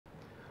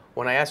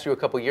When I asked you a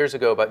couple years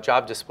ago about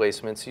job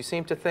displacements, you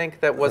seemed to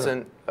think that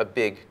wasn't a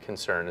big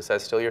concern. Is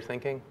that still your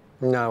thinking?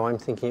 No, I'm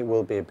thinking it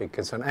will be a big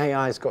concern.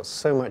 AI's got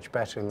so much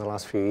better in the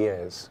last few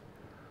years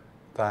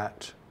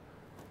that,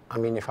 I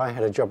mean, if I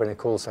had a job in a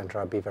call center,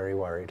 I'd be very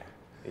worried.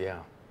 Yeah.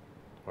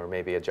 Or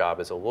maybe a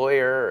job as a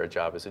lawyer, or a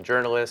job as a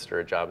journalist, or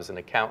a job as an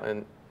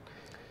accountant.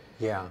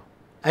 Yeah.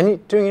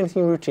 And doing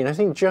anything routine. I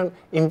think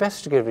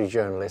investigative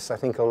journalists, I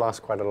think, will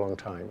last quite a long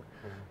time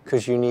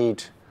because you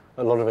need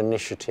a lot of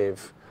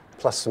initiative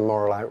plus some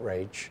moral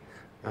outrage.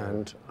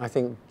 And I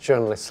think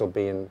journalists will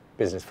be in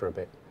business for a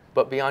bit.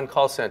 But beyond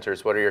call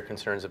centers, what are your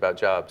concerns about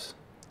jobs?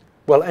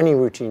 Well, any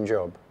routine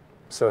job.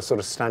 So a sort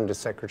of standard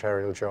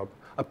secretarial job.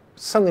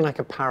 Something like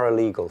a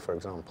paralegal, for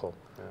example.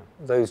 Yeah.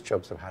 Those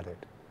jobs have had it.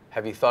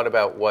 Have you thought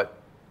about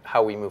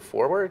how we move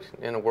forward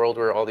in a world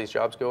where all these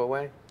jobs go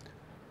away?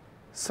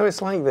 So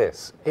it's like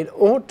this. It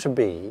ought to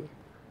be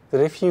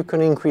that if you can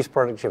increase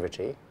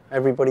productivity,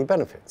 everybody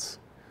benefits.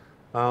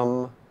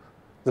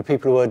 The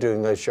people who are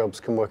doing those jobs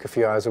can work a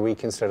few hours a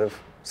week instead of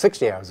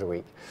 60 hours a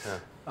week.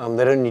 Yeah.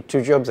 They don't need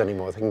 2 jobs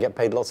anymore. They can get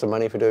paid lots of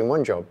money for doing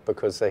 1 job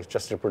because they're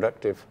just as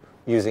productive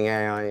using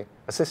AI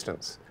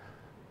assistance.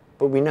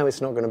 But we know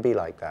it's not going to be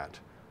like that.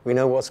 We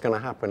know what's going to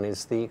happen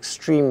is the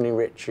extremely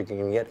rich are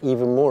going to get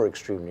even more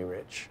extremely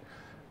rich,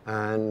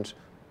 and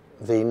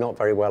the not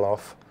very well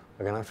off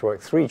are going to have to work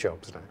 3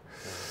 jobs now.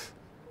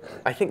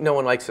 I think no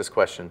one likes this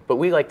question, but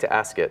we like to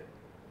ask it.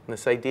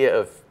 This idea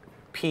of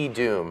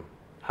P-doom,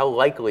 how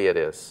likely it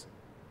is.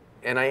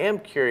 And I am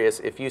curious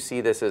if you see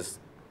this as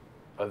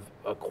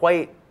a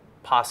quite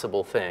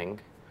possible thing,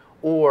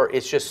 or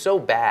it's just so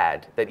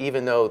bad that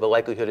even though the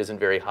likelihood isn't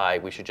very high,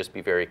 we should just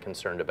be very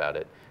concerned about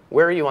it.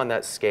 Where are you on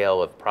that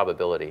scale of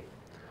probability?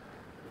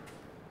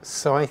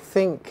 So I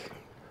think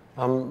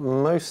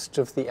most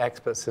of the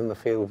experts in the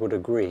field would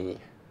agree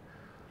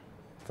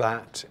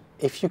that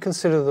if you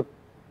consider the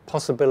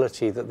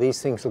possibility that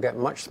these things will get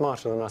much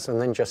smarter than us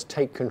and then just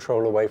take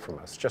control away from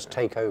us, just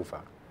take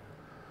over,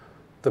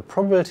 the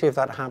probability of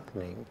that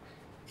happening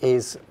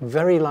is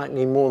very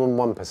likely more than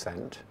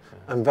 1%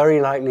 and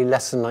very likely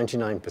less than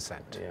 99%.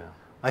 Yeah.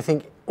 I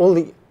think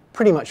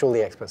pretty much all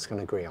the experts can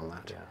agree on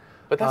that. Yeah.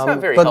 But that's not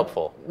very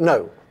helpful.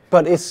 No,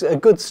 but it's a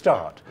good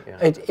start. Yeah.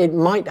 It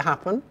might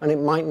happen and it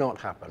might not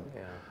happen.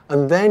 Yeah.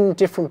 And then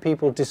different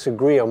people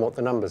disagree on what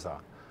the numbers are.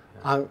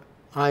 Yeah.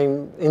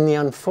 I'm in the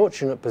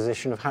unfortunate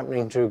position of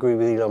happening to agree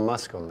with Elon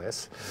Musk on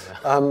this,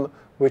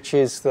 which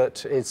is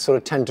that it's sort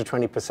of 10 to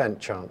 20%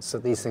 chance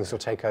that these things will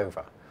take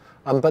over.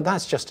 But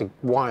that's just a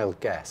wild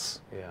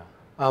guess.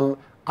 Yeah.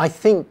 I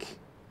think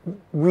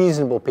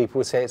reasonable people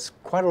would say it's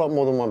quite a lot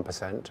more than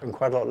 1% and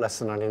quite a lot less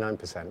than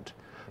 99%. Yeah.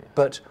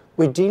 But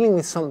we're dealing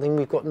with something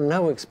we've got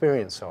no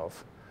experience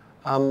of.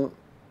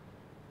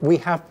 We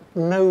have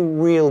no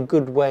real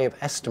good way of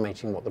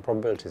estimating what the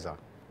probabilities are.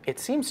 It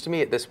seems to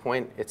me at this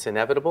point it's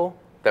inevitable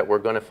that we're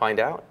going to find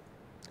out.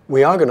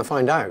 We are going to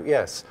find out,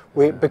 yes.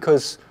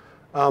 Because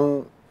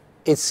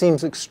it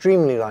seems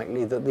extremely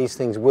likely that these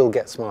things will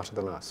get smarter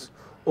than us.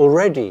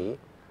 Already,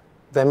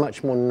 they're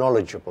much more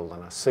knowledgeable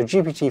than us. So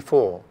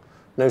GPT-4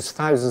 knows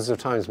thousands of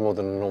times more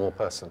than a normal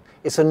person.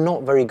 It's a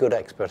not very good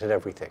expert at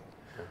everything.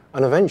 Yeah.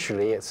 And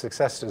eventually, its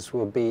successors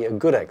will be a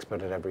good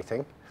expert at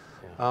everything.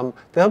 Yeah.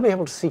 They'll be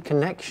able to see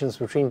connections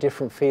between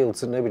different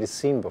fields that nobody's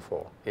seen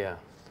before. Yeah.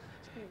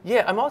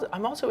 Yeah, I'm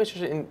also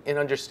interested in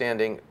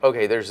understanding,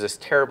 okay, there's this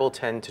terrible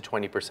 10 to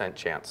 20%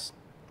 chance,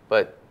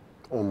 but...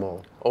 Or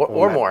more.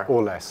 Or more.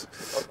 Or less.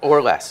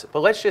 Or less. But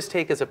let's just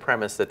take as a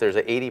premise that there's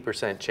an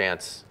 80%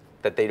 chance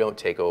that they don't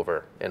take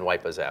over and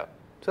wipe us out.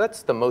 So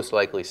that's the most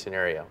likely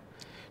scenario.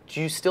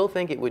 Do you still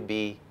think it would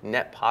be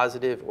net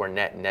positive or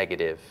net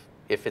negative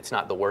if it's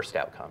not the worst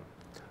outcome?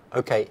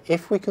 Okay,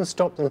 if we can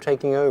stop them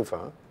taking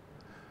over,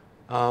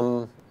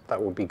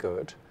 that would be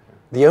good.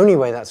 The only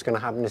way that's going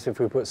to happen is if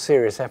we put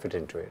serious effort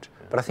into it.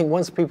 Yeah. But I think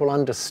once people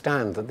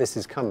understand that this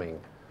is coming,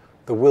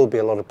 there will be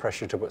a lot of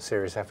pressure to put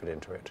serious effort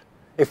into it.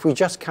 If we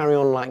just carry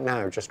on like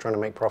now, just trying to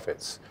make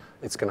profits,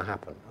 it's going to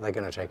happen. They're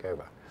going to take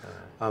over.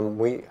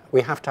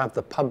 We have to have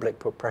the public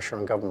put pressure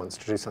on governments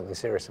to do something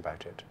serious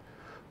about it.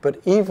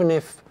 But even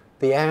if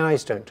the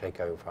AIs don't take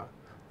over,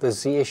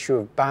 there's the issue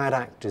of bad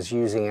actors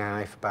using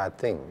AI for bad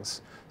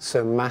things.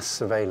 So mass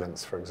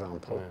surveillance, for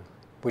example,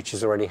 which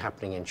is already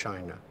happening in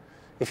China.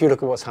 If you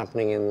look at what's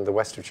happening in the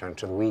west of China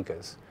to the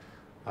Uyghurs,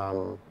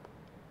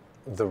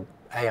 the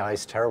AI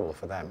is terrible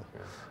for them.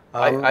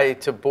 Yeah.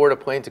 To board a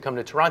plane to come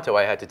to Toronto,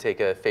 I had to take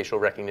a facial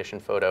recognition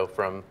photo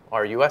from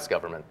our US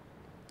government.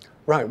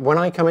 Right. When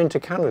I come into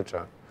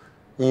Canada,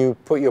 you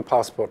put your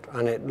passport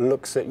and it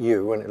looks at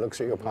you and it looks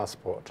at your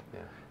passport. Yeah.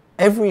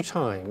 Every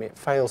time it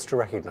fails to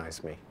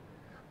recognize me.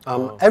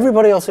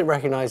 Everybody else it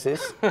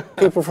recognizes,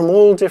 people from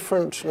all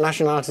different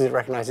nationalities it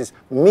recognizes.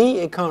 Me,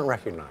 it can't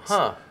recognize.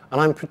 Huh. And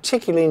I'm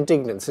particularly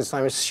indignant since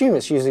I assume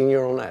it's using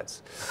neural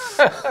nets.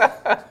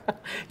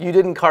 You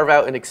didn't carve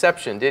out an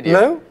exception, did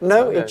you?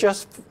 No,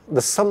 okay.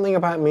 There's something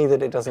about me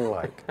that it doesn't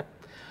like.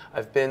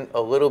 I've been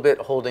a little bit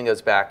holding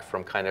us back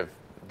from kind of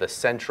the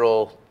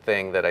central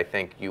thing that I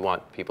think you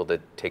want people to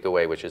take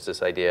away, which is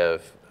this idea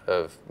of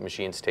of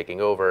machines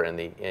taking over and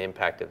the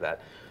impact of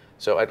that.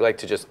 So I'd like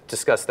to just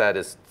discuss that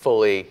as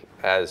fully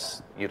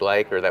as you'd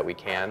like, or that we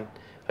can.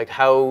 Like,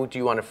 how do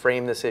you want to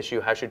frame this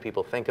issue? How should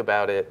people think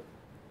about it?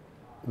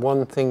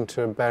 One thing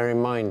to bear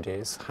in mind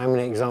is, how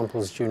many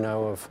examples do you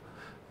know of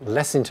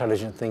less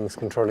intelligent things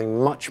controlling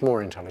much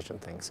more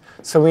intelligent things?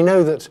 So we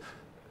know that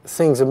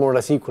things are more or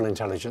less equal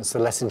intelligence. The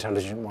less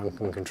intelligent one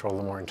can control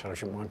the more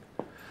intelligent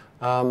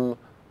one.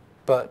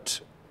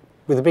 But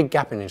with a big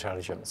gap in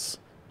intelligence,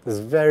 there's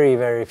very,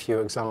 very few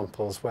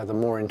examples where the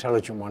more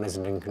intelligent one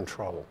isn't in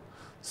control.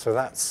 So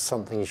that's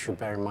something you should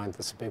bear in mind.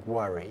 That's a big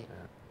worry.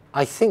 Yeah.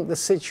 I think the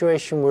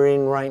situation we're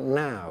in right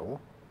now,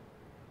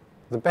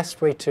 the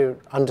best way to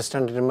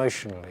understand it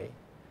emotionally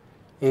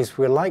is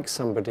we're like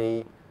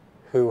somebody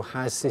who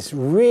has this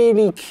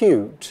really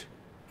cute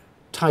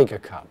tiger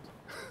cub.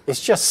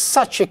 It's just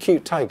such a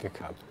cute tiger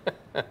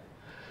cub.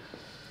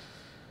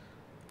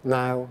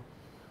 Now,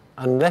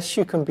 unless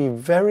you can be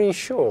very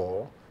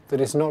sure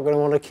that it's not going to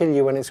want to kill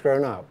you when it's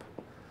grown up,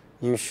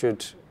 you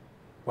should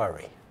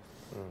worry.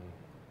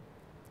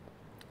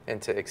 And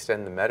to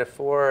extend the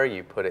metaphor,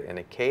 you put it in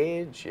a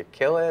cage, you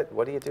kill it.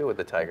 What do you do with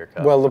the tiger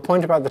cub? Well, the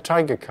point about the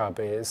tiger cub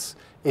is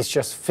it's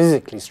just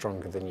physically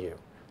stronger than you.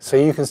 So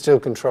you can still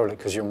control it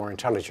because you're more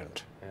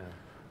intelligent.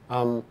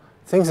 Yeah.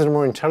 Things that are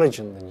more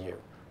intelligent than you,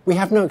 we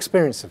have no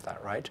experience of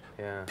that, right?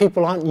 Yeah.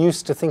 People aren't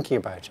used to thinking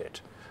about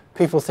it.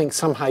 People think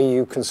somehow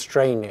you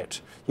constrain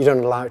it. You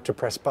don't allow it to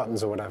press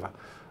buttons or whatever.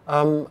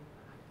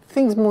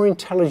 Things more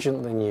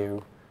intelligent than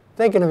you,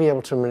 they're going to be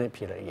able to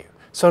manipulate you.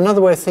 So another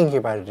way of thinking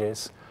about it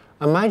is,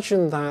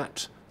 imagine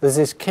that there's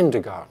this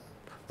kindergarten.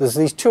 There's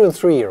these 2- and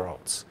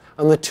 3-year-olds,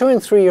 and the 2- and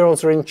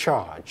 3-year-olds are in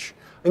charge,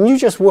 and you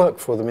just work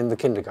for them in the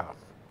kindergarten.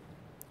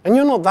 And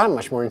you're not that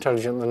much more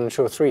intelligent than a 2-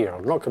 or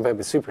 3-year-old, not compared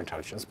with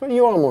superintelligence, but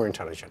you are more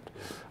intelligent.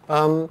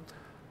 So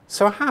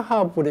how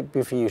hard would it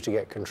be for you to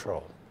get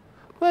control?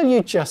 Well,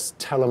 you just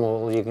tell them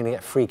all you're going to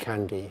get free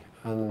candy,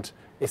 and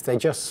if they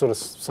just sort of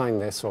sign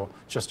this or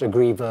just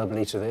agree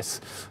verbally to this,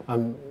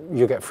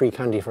 you'll get free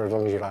candy for as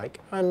long as you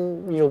like,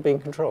 and you'll be in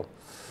control.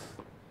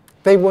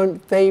 They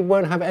won't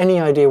have any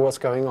idea what's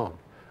going on.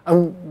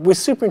 And with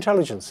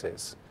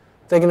superintelligences,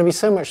 they're going to be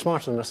so much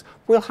smarter than us,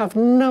 we'll have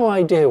no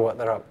idea what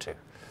they're up to.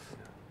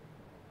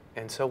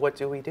 And so what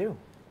do we do?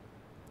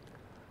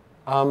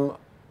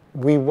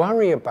 We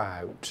worry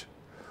about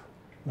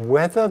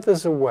whether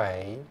there's a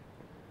way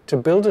to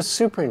build a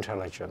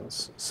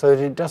superintelligence so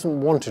that it doesn't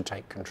want to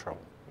take control.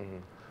 Mm-hmm.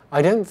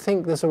 I don't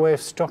think there's a way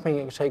of stopping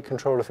it to take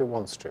control if it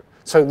wants to.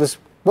 So there's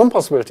one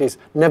possibility is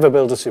never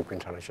build a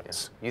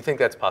superintelligence. Yeah. You think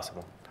that's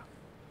possible?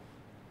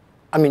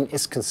 I mean,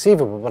 it's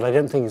conceivable, but I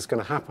don't think it's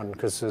going to happen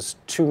because there's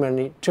too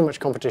much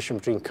competition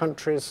between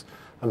countries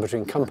and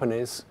between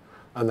companies,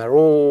 and they're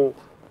all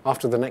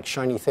after the next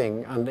shiny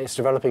thing, and it's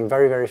developing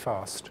very, very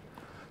fast.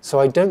 So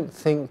I don't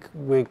think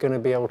we're going to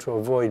be able to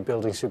avoid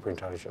building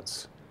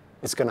superintelligence.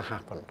 It's going to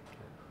happen.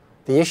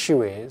 The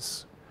issue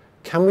is,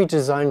 can we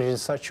design it in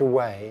such a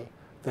way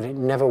that it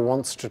never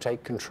wants to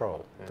take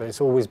control, that it's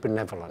always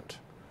benevolent?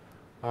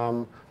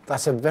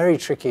 That's a very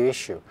tricky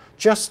issue.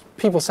 Just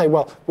people say,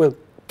 well, we'll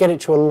get it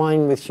to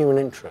align with human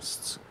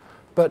interests.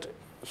 But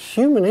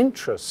human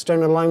interests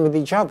don't align with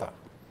each other.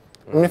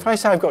 I mean, if I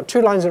say I've got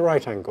 2 lines at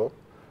right angle,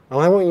 and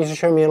I want you to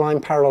show me a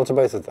line parallel to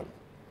both of them,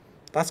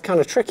 that's kind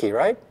of tricky,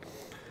 right?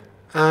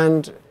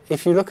 And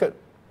if you look at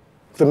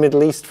the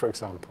Middle East, for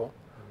example,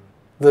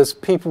 there's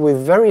people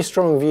with very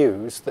strong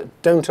views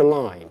that don't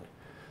align.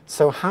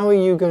 So how are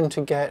you going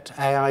to get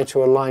AI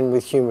to align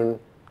with human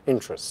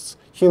interests?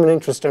 Human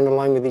interests don't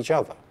align with each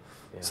other.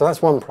 Yeah. So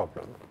that's one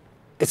problem.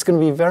 It's going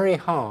to be very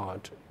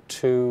hard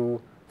to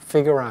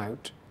figure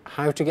out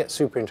how to get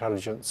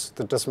superintelligence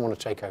that doesn't want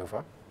to take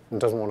over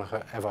and doesn't want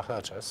to ever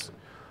hurt us.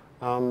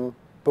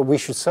 But we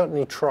should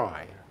certainly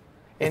try.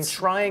 And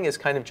trying is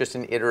kind of just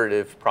an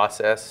iterative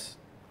process,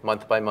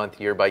 month by month,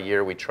 year by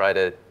year, we try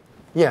to...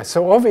 Yeah,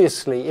 so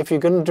obviously, if you're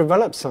going to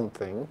develop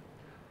something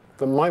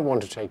that might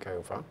want to take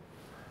over,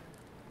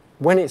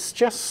 when it's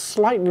just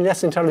slightly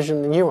less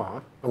intelligent than you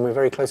are, and we're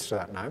very close to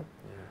that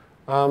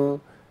now,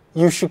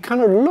 you should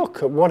kind of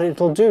look at what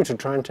it'll do to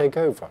try and take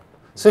over.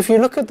 So if you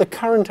look at the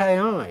current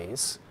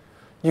AIs,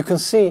 you can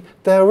see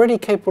they're already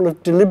capable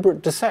of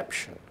deliberate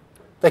deception.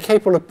 They're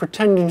capable of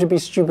pretending to be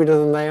stupider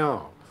than they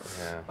are,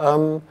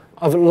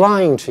 of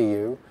lying to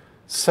you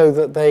so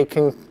that they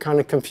can kind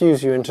of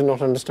confuse you into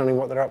not understanding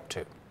what they're up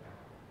to.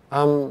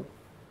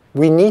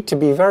 We need to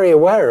be very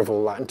aware of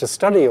all that and to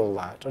study all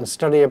that and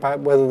study about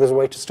whether there's a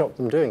way to stop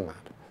them doing that.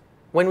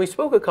 When we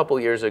spoke a couple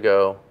years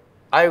ago,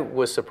 I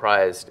was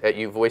surprised at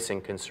you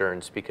voicing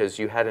concerns because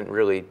you hadn't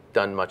really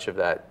done much of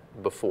that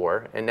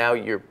before, and now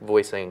you're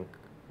voicing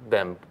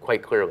them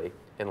quite clearly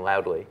and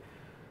loudly.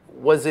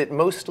 Was it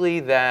mostly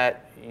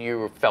that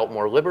you felt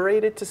more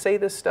liberated to say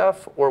this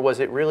stuff, or was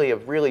it really a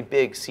really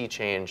big sea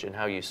change in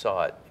how you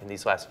saw it in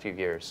these last few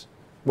years?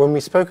 When we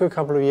spoke a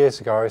couple of years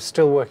ago, I was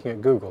still working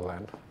at Google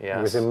then. Yes.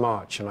 It was in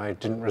March, and I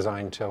didn't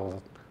resign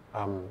till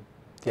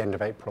the end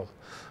of April.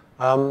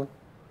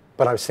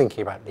 But I was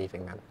thinking about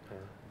leaving then.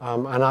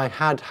 And I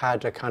had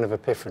had a kind of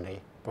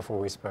epiphany before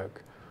we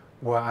spoke,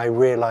 where I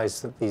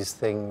realized that these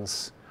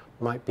things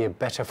might be a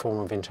better form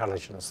of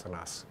intelligence than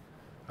us.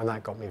 And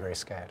that got me very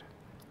scared.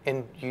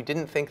 And you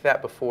didn't think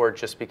that before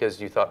just because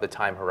you thought the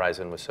time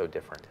horizon was so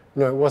different?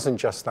 No, it wasn't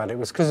just that. It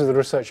was because of the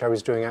research I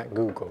was doing at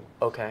Google.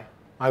 Okay.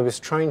 I was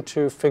trying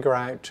to figure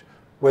out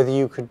whether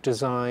you could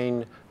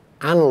design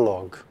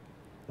analog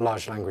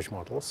large language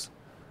models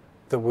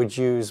that would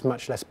use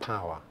much less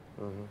power.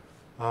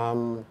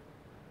 And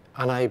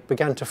I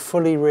began to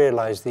fully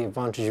realize the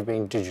advantage of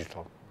being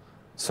digital.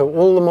 So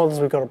all the models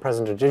we've got at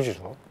present are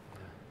digital.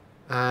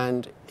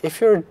 And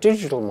if you're a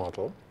digital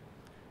model,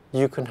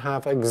 you can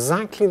have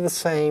exactly the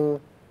same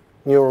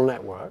neural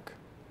network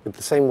with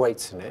the same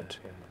weights in it,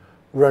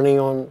 running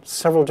on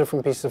several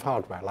different pieces of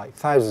hardware, like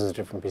thousands of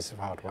different pieces of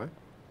hardware.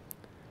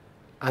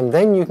 And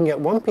then you can get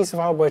one piece of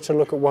hardware to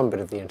look at one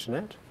bit of the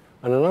internet,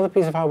 and another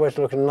piece of hardware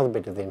to look at another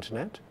bit of the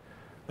internet.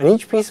 And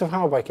each piece of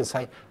hardware can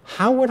say,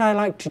 how would I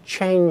like to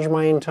change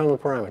my internal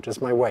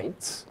parameters, my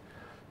weights,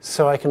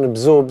 so I can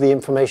absorb the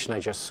information I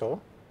just saw?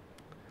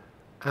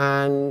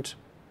 And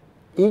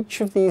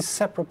each of these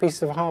separate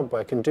pieces of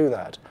hardware can do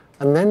that.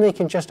 And then they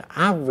can just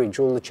average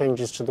all the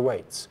changes to the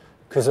weights,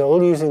 because they're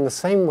all using the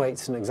same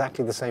weights in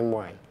exactly the same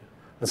way.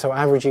 And so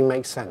averaging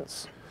makes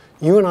sense.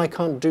 You and I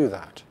can't do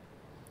that.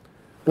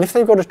 And if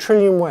they've got 1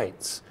 trillion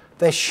weights,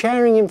 they're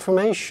sharing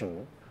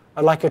information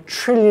at like 1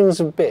 trillions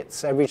of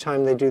bits every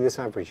time they do this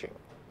averaging.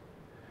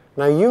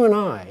 Now you and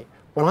I,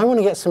 when I want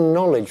to get some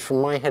knowledge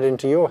from my head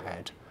into your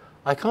head,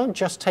 I can't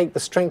just take the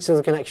strengths of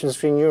the connections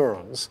between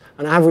neurons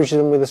and average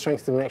them with the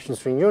strength of the connections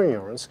between your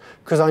neurons,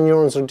 because our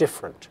neurons are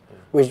different.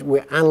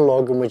 We're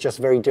analog and we're just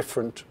very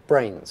different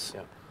brains.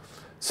 Yeah.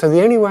 So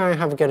the only way I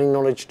have of getting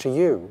knowledge to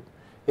you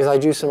is I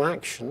do some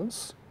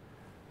actions,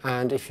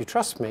 and if you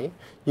trust me,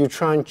 you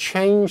try and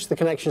change the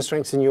connection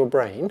strengths in your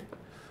brain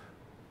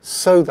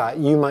so that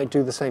you might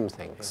do the same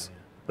things.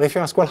 And if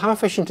you ask, well, how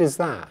efficient is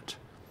that?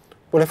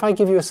 Well, if I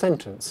give you a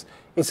sentence,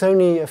 it's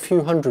only a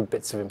few hundred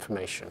bits of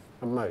information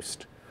at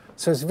most.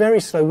 So it's very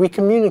slow. We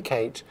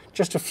communicate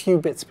just a few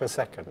bits per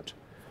second.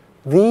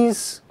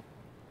 These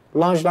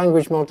large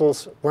language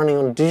models running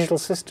on digital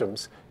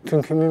systems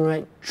can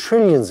communicate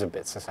trillions of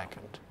bits a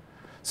second.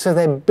 So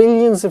they're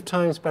billions of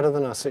times better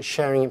than us at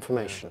sharing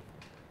information.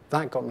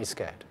 That got me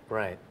scared.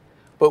 Right.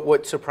 But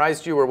what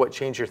surprised you or what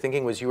changed your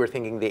thinking was you were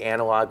thinking the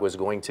analog was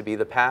going to be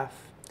the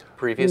path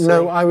previously?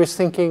 No, I was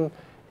thinking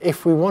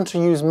if we want to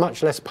use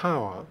much less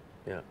power,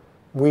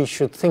 we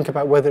should think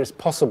about whether it's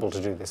possible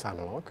to do this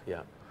analog.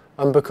 Yeah.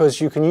 And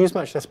because you can use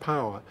much less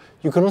power,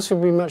 you can also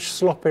be much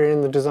sloppier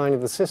in the design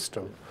of the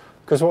system.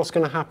 Because what's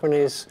going to happen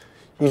is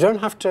you don't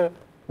have to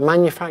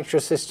manufacture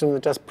a system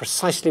that does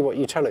precisely what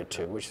you tell it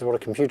to, which is what a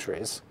computer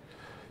is.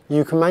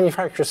 You can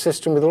manufacture a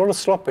system with a lot of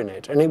slop in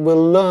it, and it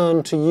will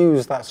learn to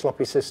use that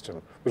sloppy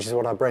system, which is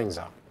what our brains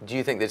are. Do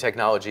you think the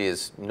technology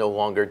is no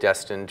longer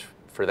destined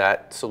for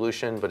that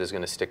solution, but is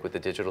going to stick with the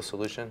digital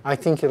solution? I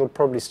think it'll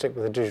probably stick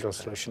with the digital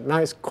solution. Now,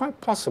 it's quite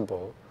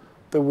possible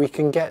that we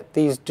can get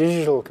these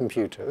digital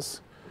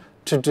computers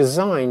to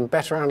design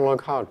better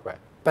analog hardware,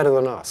 better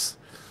than us.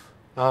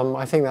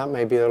 I think that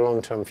may be the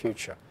long-term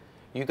future.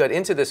 You got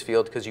into this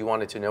field because you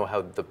wanted to know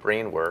how the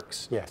brain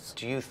works. Yes.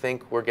 Do you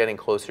think we're getting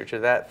closer to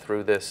that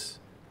through this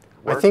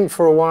work? I think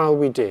for a while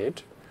we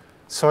did.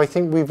 So I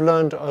think we've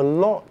learned a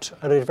lot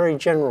at a very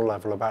general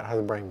level about how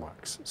the brain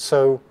works.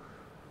 So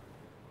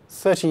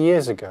 30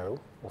 years ago,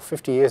 or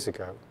 50 years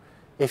ago,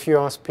 if you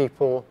ask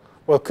people,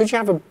 well, could you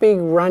have a big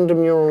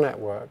random neural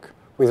network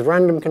with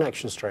random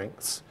connection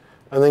strengths,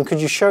 and then could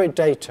you show it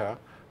data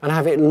and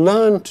have it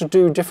learn to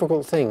do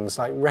difficult things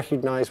like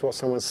recognize what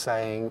someone's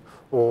saying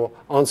or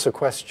answer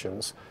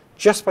questions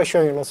just by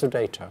showing it lots of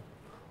data?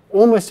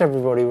 Almost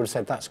everybody would have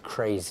said, that's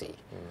crazy.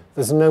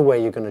 There's no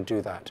way you're going to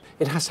do that.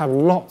 It has to have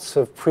lots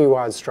of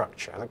pre-wired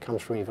structure that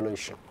comes from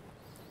evolution.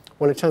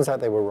 Well, it turns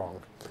out they were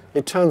wrong.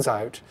 It turns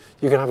out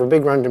you can have a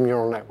big random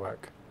neural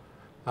network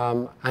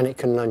and it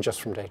can learn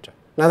just from data.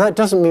 Now, that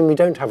doesn't mean we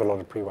don't have a lot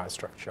of pre-wired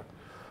structure,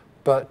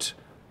 but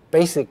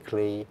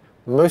basically,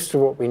 most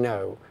of what we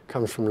know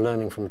comes from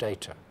learning from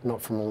data,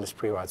 not from all this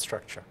pre-wired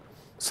structure.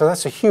 So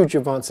that's a huge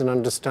advance in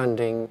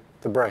understanding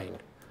the brain.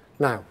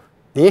 Now,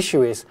 the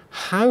issue is,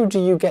 how do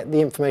you get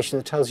the information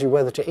that tells you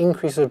whether to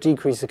increase or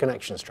decrease the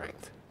connection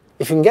strength?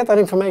 If you can get that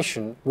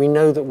information, we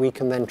know that we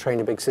can then train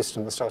a big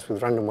system that starts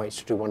with random weights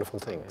to do wonderful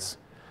things.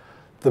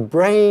 The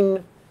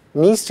brain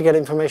needs to get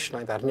information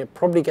like that, and it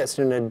probably gets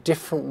it in a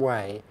different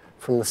way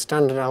from the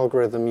standard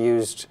algorithm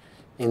used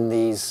in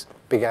these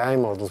big AI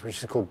models, which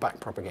is called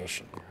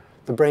backpropagation.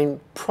 The brain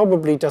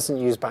probably doesn't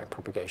use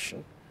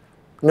backpropagation.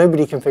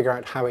 Nobody can figure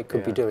out how it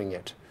could be doing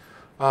it.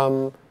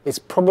 It's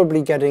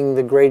probably getting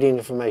the gradient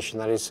information,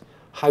 that is,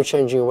 how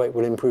changing a weight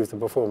will improve the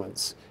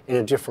performance, in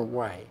a different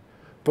way.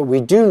 But we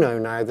do know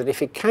now that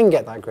if it can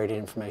get that gradient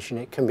information,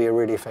 it can be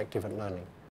really effective at learning.